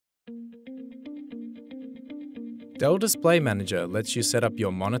Dell Display Manager lets you set up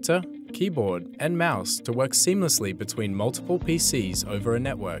your monitor, keyboard, and mouse to work seamlessly between multiple PCs over a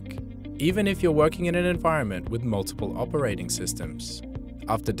network, even if you're working in an environment with multiple operating systems.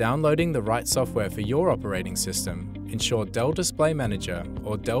 After downloading the right software for your operating system, ensure Dell Display Manager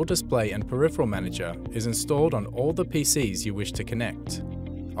or Dell Display and Peripheral Manager is installed on all the PCs you wish to connect.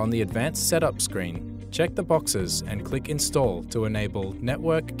 On the Advanced Setup screen, check the boxes and click Install to enable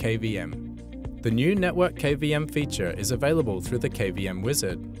Network KVM. The new Network KVM feature is available through the KVM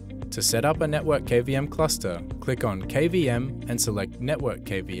wizard. To set up a Network KVM cluster, click on KVM and select Network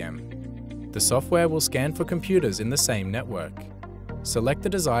KVM. The software will scan for computers in the same network. Select the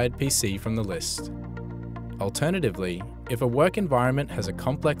desired PC from the list. Alternatively, if a work environment has a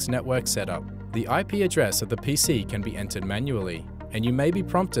complex network setup, the IP address of the PC can be entered manually, and you may be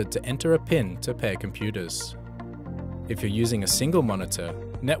prompted to enter a PIN to pair computers. If you're using a single monitor,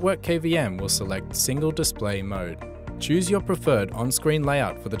 Network KVM will select Single Display Mode. Choose your preferred on-screen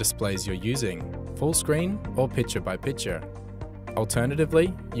layout for the displays you're using, full screen or picture by picture.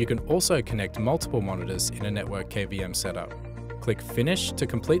 Alternatively, you can also connect multiple monitors in a Network KVM setup. Click Finish to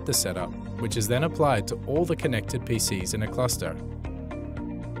complete the setup, which is then applied to all the connected PCs in a cluster.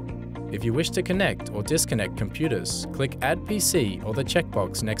 If you wish to connect or disconnect computers, click Add PC or the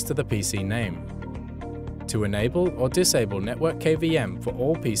checkbox next to the PC name. To enable or disable Network KVM for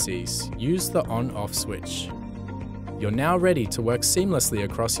all PCs, use the On-Off switch. You're now ready to work seamlessly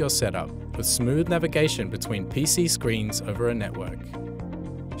across your setup with smooth navigation between PC screens over a network.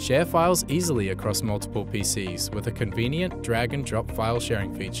 Share files easily across multiple PCs with a convenient drag and drop file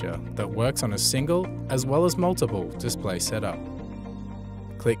sharing feature that works on a single as well as multiple display setup.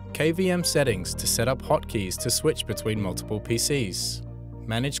 Click KVM Settings to set up hotkeys to switch between multiple PCs,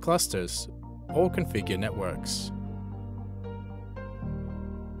 manage clusters, or configure networks.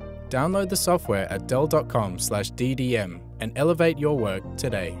 Download the software at dell.com/ddm and elevate your work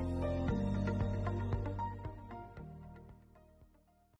today.